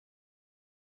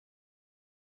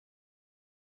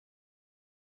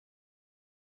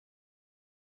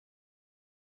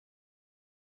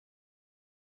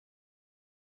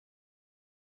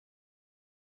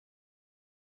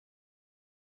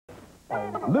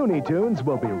Looney Tunes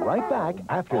will be right back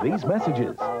after these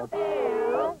messages.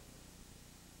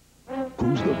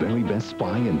 Who's the very best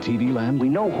spy in TV land? We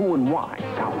know who and why.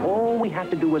 Now, all we have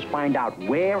to do is find out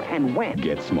where and when.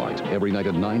 Get Smart, every night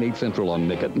at 9, 8 Central on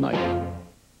Nick at Night.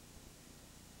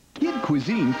 Kid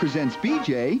Cuisine presents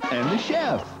BJ and the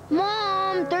Chef.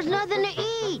 Mom, there's nothing to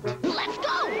eat. Let's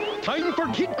go! Time for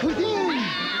Kid Cuisine!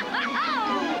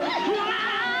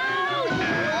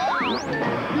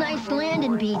 Nice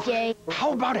landing, BJ.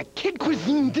 How about a Kid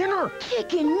Cuisine dinner?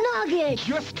 Chicken nuggets.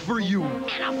 Just for you.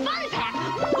 And a fun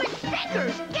pack with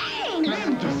stickers. Gang!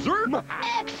 And dessert?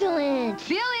 Excellent.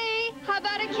 Billy, how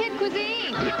about a Kid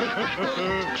Cuisine?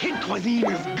 Kid Cuisine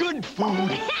is good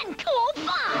food. And cool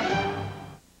fun.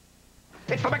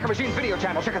 It's the Micro Machines video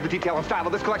channel. Check out the detail and style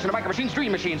of this collection of Micro Machines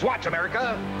Dream Machines. Watch,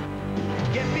 America.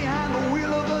 Get behind the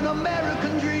wheel of an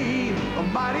American dream. The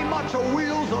mighty macho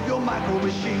wheels of your Micro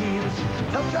Machines.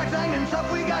 Tough tracks hanging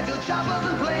tough, we got your choppers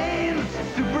and planes.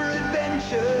 Super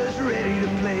adventures ready to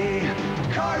play.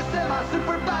 Cars,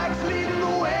 semi-super bikes leading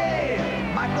the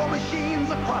way. Micro Machines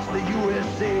across the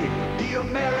USA. The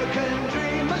American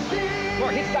Dream Machine. For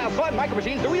hit style fun, Micro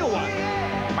Machines, the real one.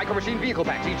 Micro Machine vehicle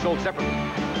packs, each sold separately.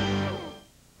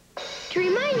 To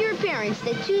remind your parents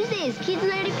that Tuesday is Kids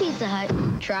Night at Pizza Hut,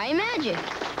 try magic.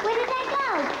 Where did that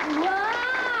go?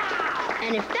 Wow!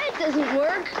 And if that doesn't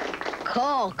work,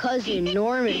 call Cousin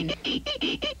Norman.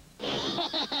 Making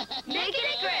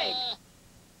it great!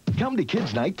 Come to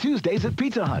Kids Night Tuesdays at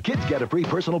Pizza Hut. Kids get a free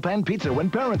personal pan pizza when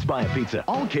parents buy a pizza.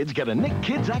 All kids get a Nick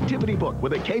Kids activity book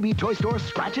with a KB Toy Store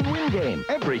Scratch and Win game.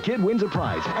 Every kid wins a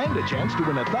prize and a chance to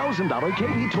win a $1,000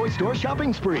 KB Toy Store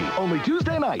shopping spree. Only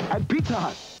Tuesday night at Pizza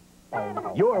Hut.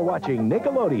 You're watching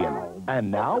Nickelodeon.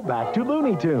 And now back to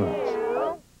Looney Tunes.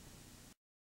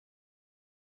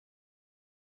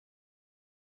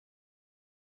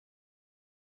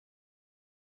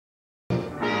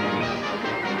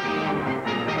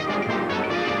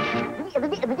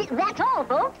 That's all,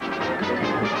 folks.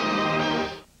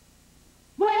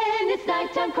 When it's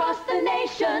nighttime across the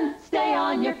nation, stay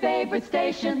on your favorite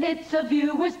station. It's a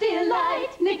viewer's delight.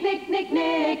 Nick, Nick, Nick,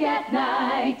 Nick at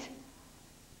Night.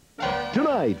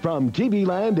 Tonight from TV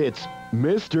Land, it's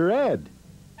Mr. Ed,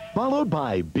 followed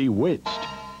by Bewitched,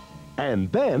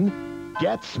 and then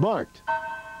Get Smart.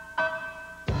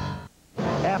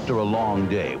 After a long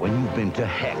day, when you've been to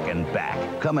heck and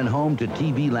back, coming home to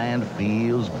TV Land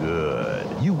feels good.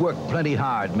 You worked plenty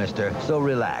hard, mister, so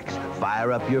relax.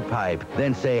 Fire up your pipe,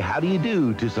 then say how do you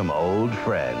do to some old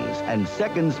friends. And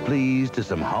seconds, please, to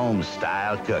some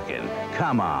home-style cooking.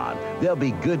 Come on, there'll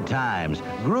be good times,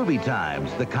 groovy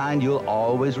times, the kind you'll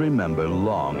always remember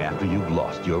long after you've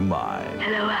lost your mind.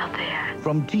 Hello out there.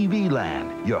 From TV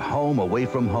Land, you're home away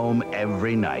from home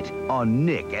every night on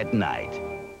Nick at Night.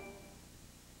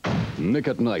 Nick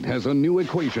at Night has a new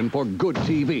equation for good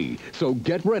TV. So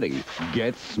get ready.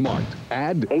 Get smart.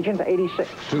 Add Agent 86.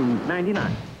 to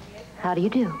 99. How do you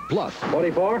do? plus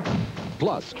 44.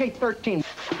 plus K13.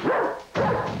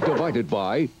 divided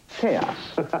by. Chaos.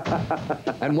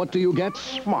 And what do you get?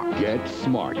 Smart. Get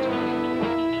smart. It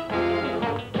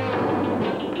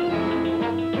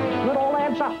all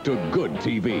adds up. To good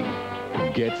TV.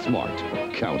 Get smart.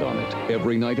 Count on it.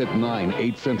 Every night at 9,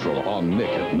 8 Central on Nick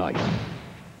at Night.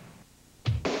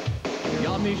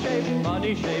 Yummy shape,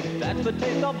 honey shape, that's the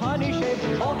taste of honey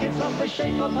shape. All kids love the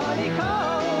shape of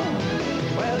honeycomb.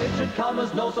 Well, it should come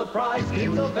as no surprise.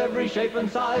 Kids of every shape and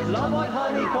size love what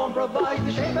honeycomb provides.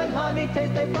 The shape and honey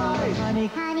taste they prize. Honey,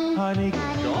 honey, honey.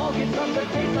 So all kids love the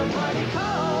taste of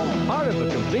honeycomb. Part of a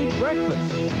complete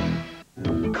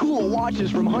breakfast. Cool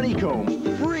watches from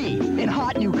Honeycomb. Free in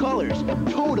hot new colors.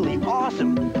 Totally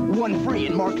awesome. One free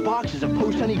in marked boxes of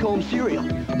post-Honeycomb cereal.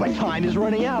 But time is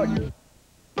running out.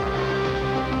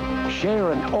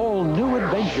 Share an all-new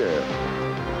adventure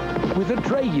with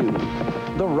Atreyu,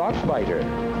 the Rock Fighter.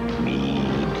 Meet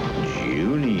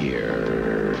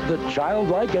Junior. The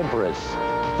Childlike Empress,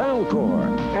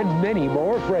 Falcor, and many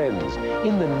more friends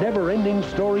in the Never-Ending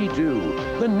Story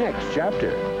 2, the next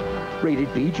chapter.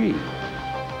 Rated PG.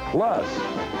 Plus,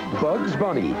 Bugs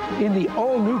Bunny in the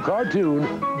all-new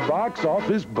cartoon Box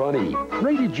Office Bunny.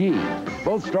 Rated G.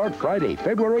 Both start Friday,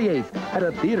 February 8th at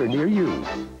a theater near you.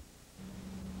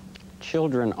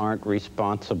 Children aren't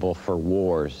responsible for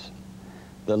wars.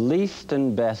 The least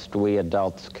and best we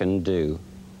adults can do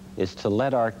is to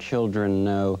let our children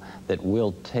know that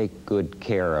we'll take good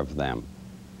care of them,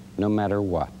 no matter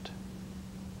what.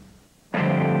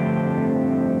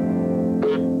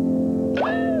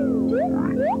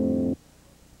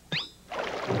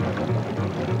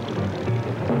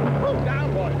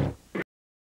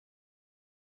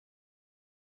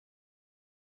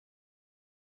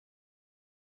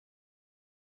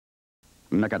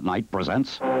 Nick at Night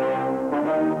presents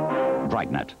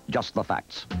Dragnet, Just the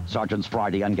Facts. Sergeants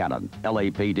Friday and Gannon,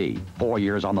 LAPD, 4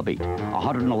 years on the beat.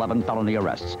 111 felony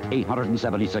arrests,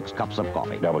 876 cups of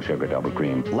coffee. Double sugar, double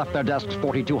cream. Left their desks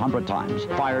 4,200 times.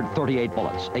 Fired 38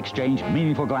 bullets. Exchanged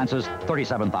meaningful glances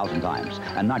 37,000 times.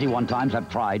 And 91 times have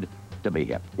tried to be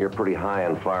hip. You're pretty high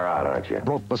and far out, aren't you?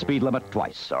 Broke the speed limit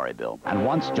twice. Sorry, Bill. And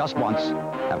once, just once,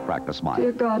 have cracked a smile.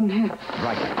 Dear God in heaven.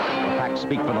 Dragnet, the facts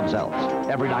speak for themselves.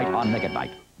 Every night on Nick at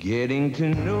Night. Getting to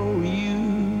know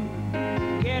you,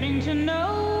 getting to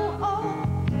know all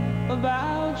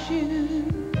about you.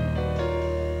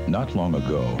 Not long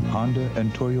ago, Honda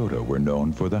and Toyota were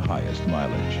known for the highest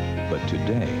mileage. But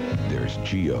today, there's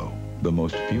Geo, the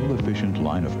most fuel-efficient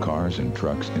line of cars and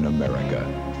trucks in America.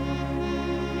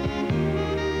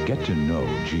 Get to know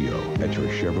Geo at your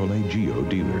Chevrolet Geo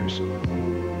dealers.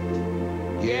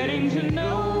 Getting to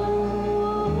know.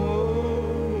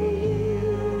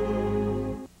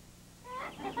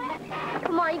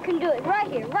 Come on, you can do it. Right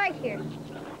here, right here.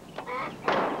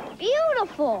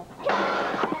 Beautiful.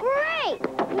 Great.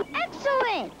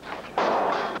 Excellent.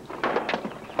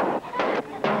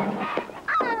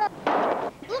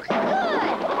 Looking good.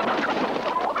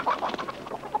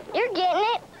 You're getting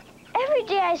it. Every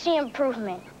day I see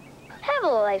improvement. Have a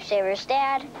lifesavers,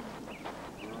 Dad.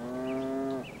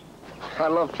 I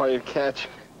love playing catch.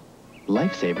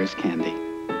 Lifesavers candy.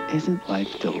 Isn't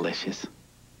life delicious?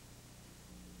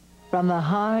 From the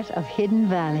heart of Hidden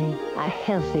Valley, a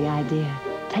healthy idea.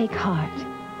 Take Heart.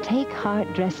 Take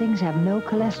Heart dressings have no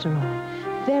cholesterol,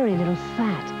 very little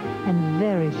fat, and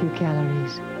very few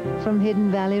calories. From Hidden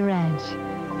Valley Ranch.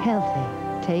 Healthy.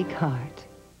 Take Heart.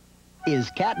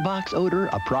 Is cat box odor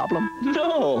a problem?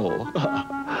 No.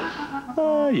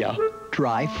 Yeah.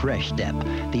 Try Fresh Step,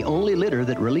 the only litter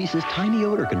that releases tiny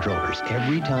odor controllers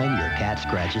every time your cat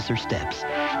scratches or steps.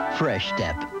 Fresh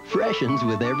Step, freshens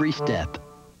with every step.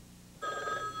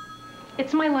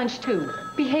 It's my lunch, too.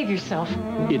 Behave yourself.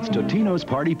 It's Totino's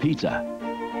Party Pizza.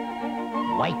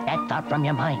 Wipe that thought from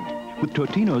your mind. With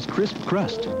Totino's crisp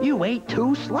crust. You ate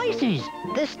 2 slices.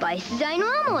 The slices I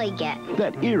normally get.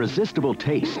 That irresistible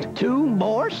taste. 2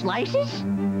 more slices?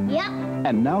 Yep.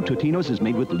 And now Totino's is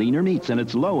made with leaner meats and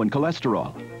it's low in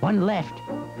cholesterol. 1 left.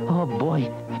 Oh,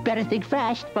 boy. Better think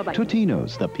fast. Bye-bye.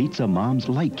 Totino's, the pizza moms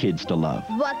like kids to love.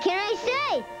 What can I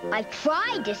say? I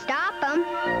tried to stop them.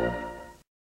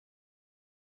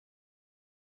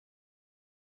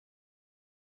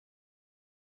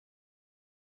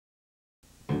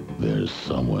 There's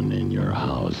someone in your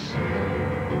house.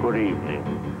 Good evening.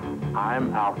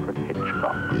 I'm Alfred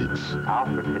Hitchcock. It's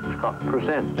Alfred Hitchcock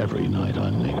Presents. Every night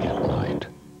on Nick at Night.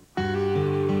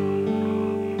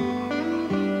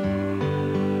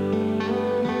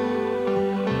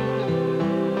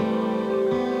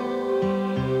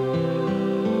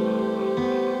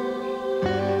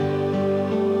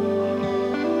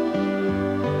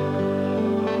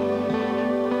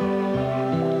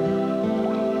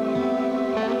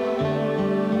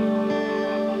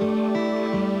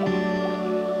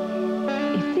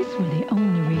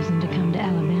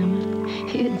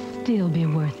 Still be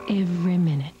worth every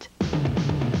minute. But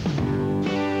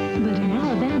in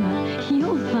Alabama,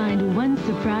 you'll find one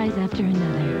surprise after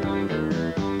another.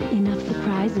 Enough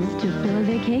surprises to fill a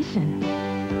vacation.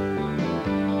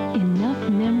 Enough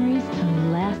memories to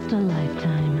last a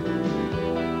lifetime.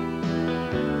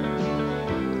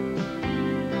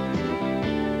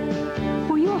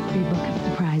 For your free book of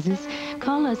surprises,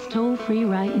 call us toll-free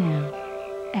right now.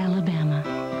 Alabama.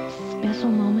 Special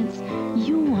moments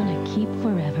you want to keep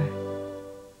forever.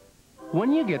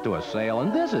 When you get to a sale,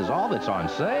 and this is all that's on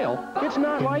sale, it's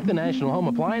not like the National Home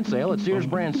Appliance Sale at Sears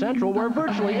Brand Central, where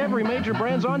virtually every major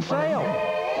brand's on sale.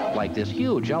 Like this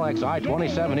huge LXI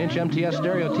 27-inch MTS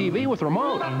stereo TV with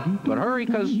remote. But hurry,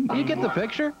 because you get the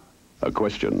picture. A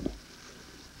question.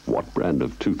 What brand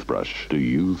of toothbrush do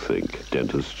you think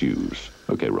dentists use?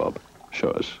 Okay, Rob, show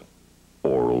us.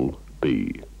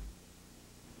 Oral-B.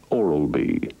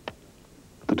 Oral-B.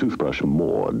 The toothbrush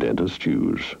more dentists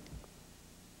use.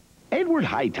 Edward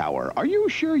Hightower, are you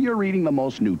sure you're eating the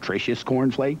most nutritious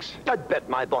cornflakes? I'd bet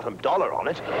my bottom dollar on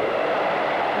it.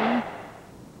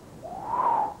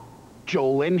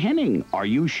 Joel and Henning, are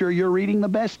you sure you're eating the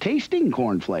best tasting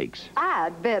cornflakes?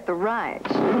 I'd bet the ranch.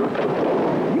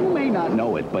 You may not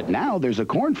know it, but now there's a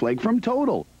cornflake from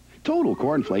Total. Total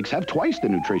cornflakes have twice the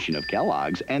nutrition of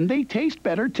Kellogg's, and they taste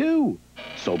better, too.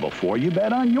 So before you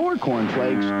bet on your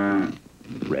cornflakes,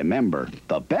 remember,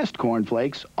 the best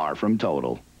cornflakes are from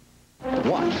Total.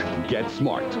 Watch, get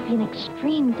smart. In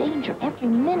extreme danger every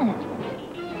minute.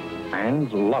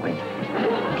 And loving.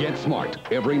 Get smart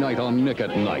every night on Nick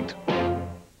at Night.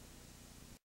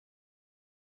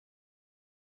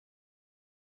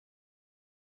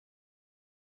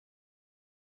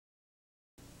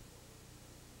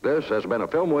 This has been a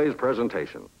Filmways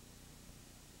presentation.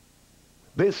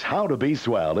 This How to Be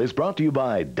Swell is brought to you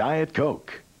by Diet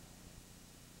Coke.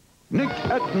 Nick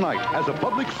at Night, as a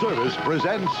public service,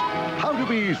 presents How to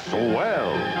Be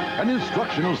Swell, an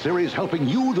instructional series helping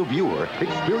you, the viewer,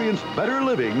 experience better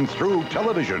living through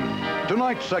television.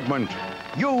 Tonight's segment,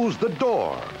 Use the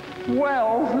Door.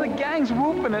 Well, the gang's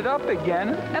whooping it up again,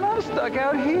 and I'm stuck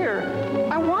out here.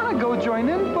 I want to go join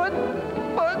in, but...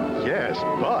 Yes,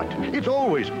 but. It's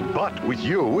always but with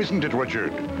you, isn't it,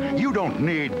 Richard? You don't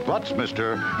need buts,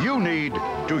 mister. You need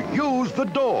to use the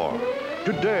door.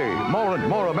 Today, more and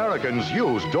more Americans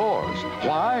use doors.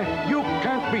 Why? You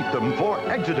can't beat them for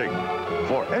exiting,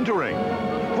 for entering,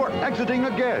 for exiting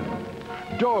again.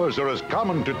 Doors are as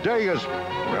common today as,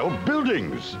 well,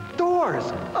 buildings.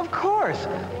 Doors, of course.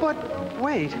 But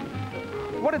wait,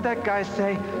 what did that guy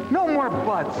say? No more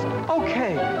buts.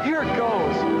 Okay, here it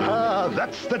goes. Ah,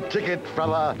 that's the ticket,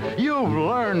 fella. You've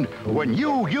learned when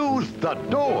you use the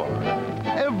door,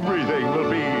 everything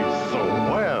will be so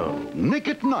well. Nick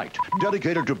at Night,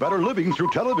 dedicated to better living through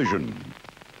television.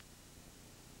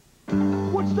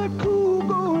 What's that cool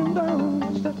going down?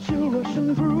 What's that chill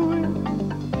rushing through you?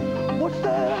 What's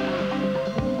that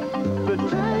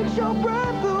takes your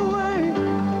breath away?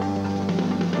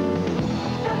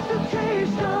 That's the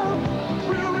taste of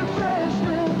real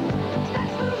refreshment.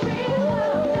 That's the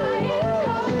real Diet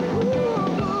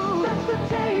Coke. That's the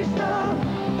taste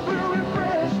of real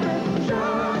refreshment.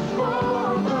 Just for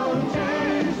the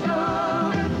taste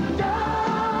of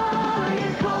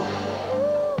Diet Coke.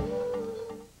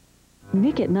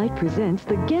 Nick at Night presents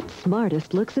the Get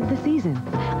Smartest looks of the season.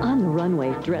 On the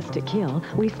runway, dressed to kill,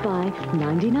 we spy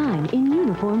 99 in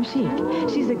uniform chic.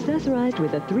 She's accessorized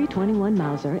with a .321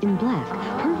 Mauser in black,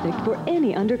 perfect for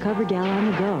any undercover gal on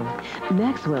the go.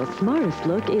 Maxwell's smartest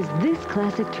look is this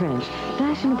classic trench,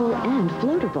 fashionable and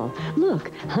floatable.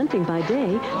 Look, hunting by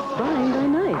day, spying by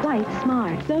night. Quite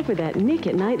smart. So for that Nick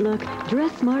at Night look,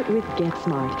 dress smart with Get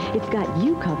Smart. It's got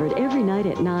you covered every night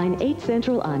at 9, 8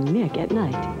 Central on Nick at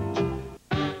Night.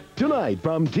 Tonight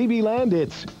from TV Land,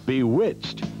 it's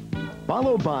Bewitched,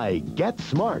 followed by Get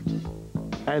Smart,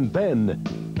 and then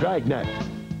Dragnet.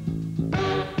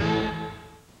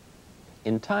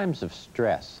 In times of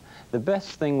stress, the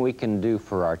best thing we can do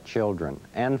for our children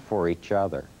and for each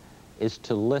other is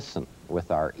to listen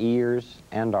with our ears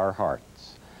and our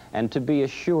hearts, and to be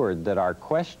assured that our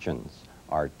questions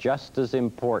are just as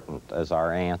important as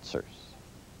our answers.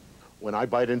 When I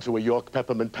bite into a York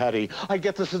peppermint patty, I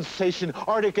get the sensation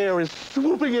Arctic air is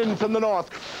swooping in from the north,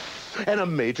 and a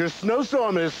major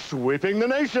snowstorm is sweeping the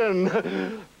nation.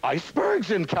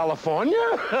 Icebergs in California?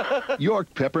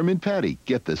 York peppermint patty.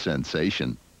 Get the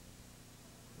sensation.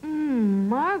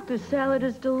 Mark, the salad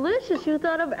is delicious. You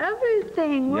thought of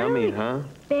everything. Yummy, huh?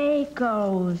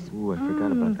 Bacos. Ooh, I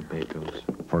forgot about the Bacos.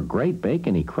 For great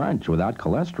bacony crunch without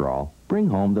cholesterol, bring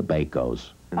home the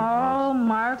Bacos. Oh,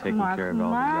 Mark, Taking care of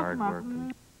all the yard work.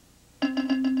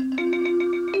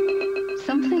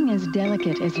 Something as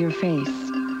delicate as your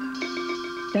face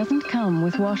doesn't come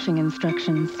with washing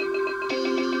instructions.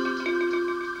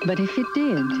 But if it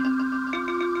did,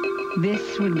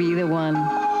 this would be the one.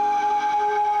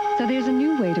 So there's a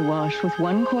new way to wash with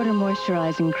 1/4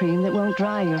 moisturizing cream that won't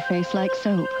dry your face like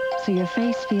soap. So your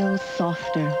face feels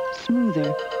softer,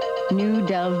 smoother. New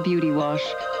Dove Beauty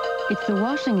Wash. It's the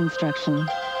washing instruction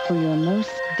for your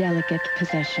most delicate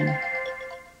possession.